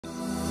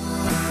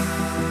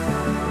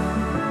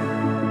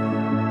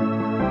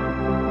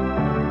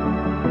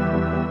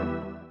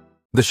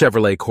The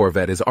Chevrolet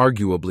Corvette is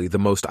arguably the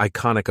most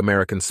iconic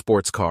American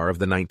sports car of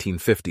the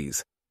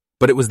 1950s,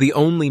 but it was the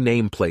only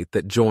nameplate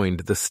that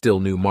joined the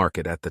still-new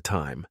market at the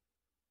time.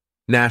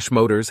 Nash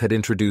Motors had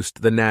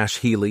introduced the Nash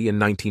Healey in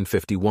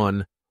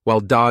 1951,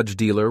 while Dodge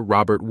dealer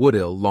Robert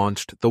Woodill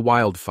launched the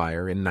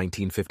Wildfire in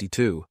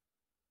 1952.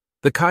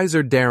 The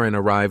Kaiser Darrin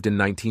arrived in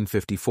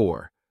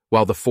 1954,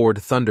 while the Ford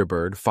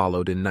Thunderbird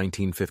followed in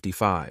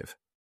 1955.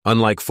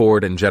 Unlike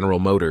Ford and General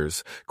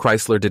Motors,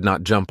 Chrysler did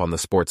not jump on the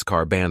sports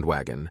car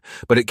bandwagon,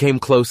 but it came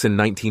close in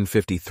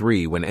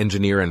 1953 when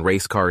engineer and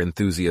race car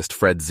enthusiast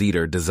Fred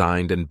Zeder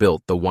designed and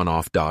built the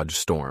one-off Dodge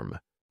Storm.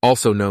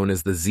 Also known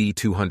as the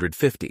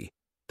Z250,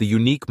 the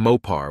unique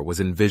Mopar was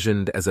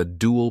envisioned as a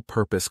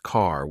dual-purpose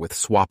car with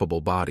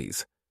swappable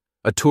bodies,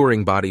 a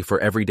touring body for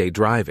everyday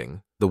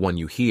driving, the one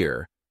you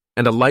hear,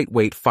 and a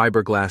lightweight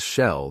fiberglass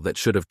shell that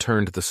should have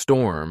turned the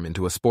Storm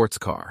into a sports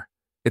car.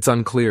 It's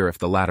unclear if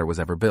the latter was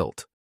ever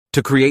built.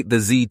 To create the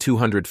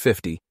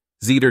Z250,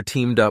 Zeder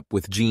teamed up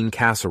with Gene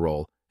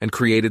Casserole and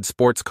created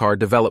Sports Car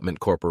Development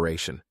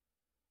Corporation.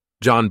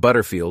 John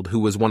Butterfield, who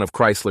was one of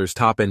Chrysler's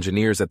top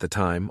engineers at the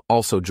time,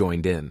 also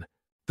joined in.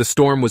 The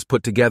Storm was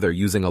put together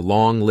using a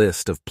long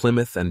list of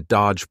Plymouth and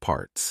Dodge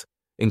parts,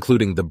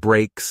 including the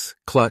brakes,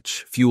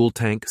 clutch, fuel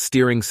tank,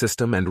 steering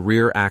system, and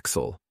rear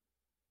axle.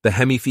 The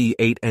Hemi-Phi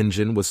 8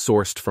 engine was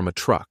sourced from a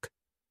truck.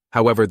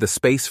 However, the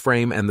space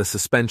frame and the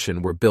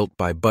suspension were built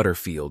by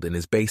Butterfield in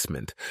his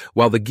basement,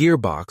 while the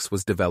gearbox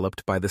was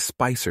developed by the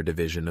Spicer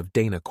division of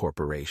Dana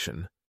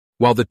Corporation.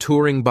 While the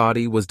touring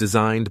body was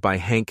designed by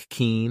Hank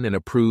Keene and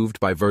approved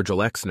by Virgil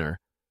Exner,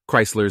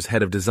 Chrysler's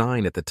head of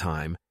design at the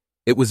time,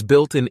 it was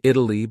built in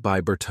Italy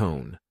by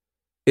Bertone.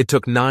 It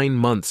took 9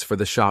 months for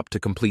the shop to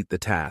complete the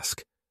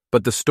task,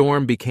 but the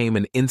Storm became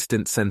an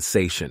instant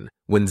sensation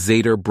when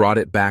Zeder brought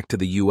it back to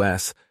the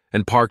U.S.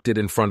 and parked it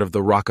in front of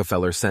the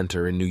Rockefeller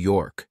Center in New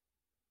York.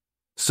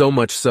 So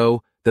much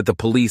so that the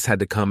police had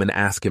to come and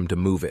ask him to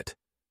move it.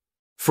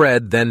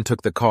 Fred then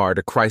took the car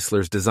to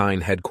Chrysler's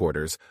design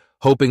headquarters,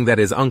 hoping that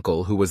his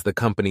uncle, who was the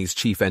company's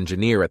chief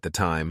engineer at the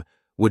time,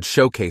 would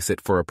showcase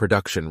it for a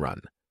production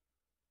run.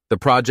 The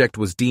project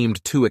was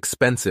deemed too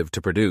expensive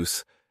to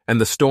produce,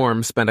 and the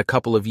Storm spent a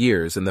couple of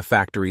years in the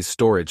factory's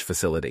storage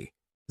facility.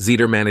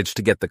 Zeder managed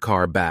to get the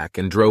car back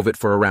and drove it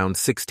for around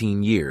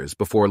 16 years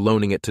before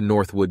loaning it to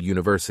Northwood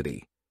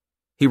University.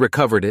 He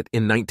recovered it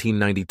in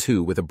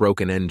 1992 with a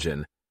broken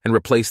engine and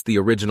replaced the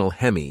original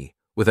Hemi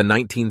with a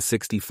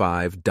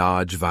 1965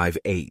 Dodge Vive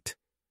 8.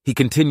 He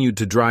continued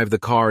to drive the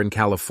car in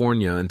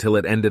California until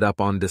it ended up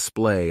on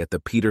display at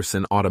the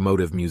Peterson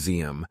Automotive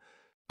Museum.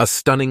 A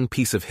stunning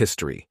piece of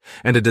history,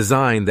 and a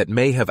design that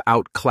may have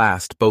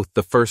outclassed both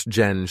the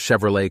first-gen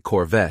Chevrolet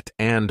Corvette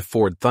and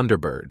Ford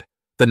Thunderbird.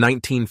 The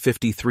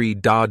 1953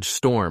 Dodge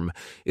Storm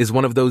is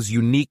one of those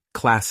unique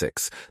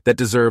classics that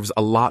deserves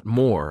a lot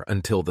more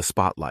until the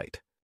spotlight.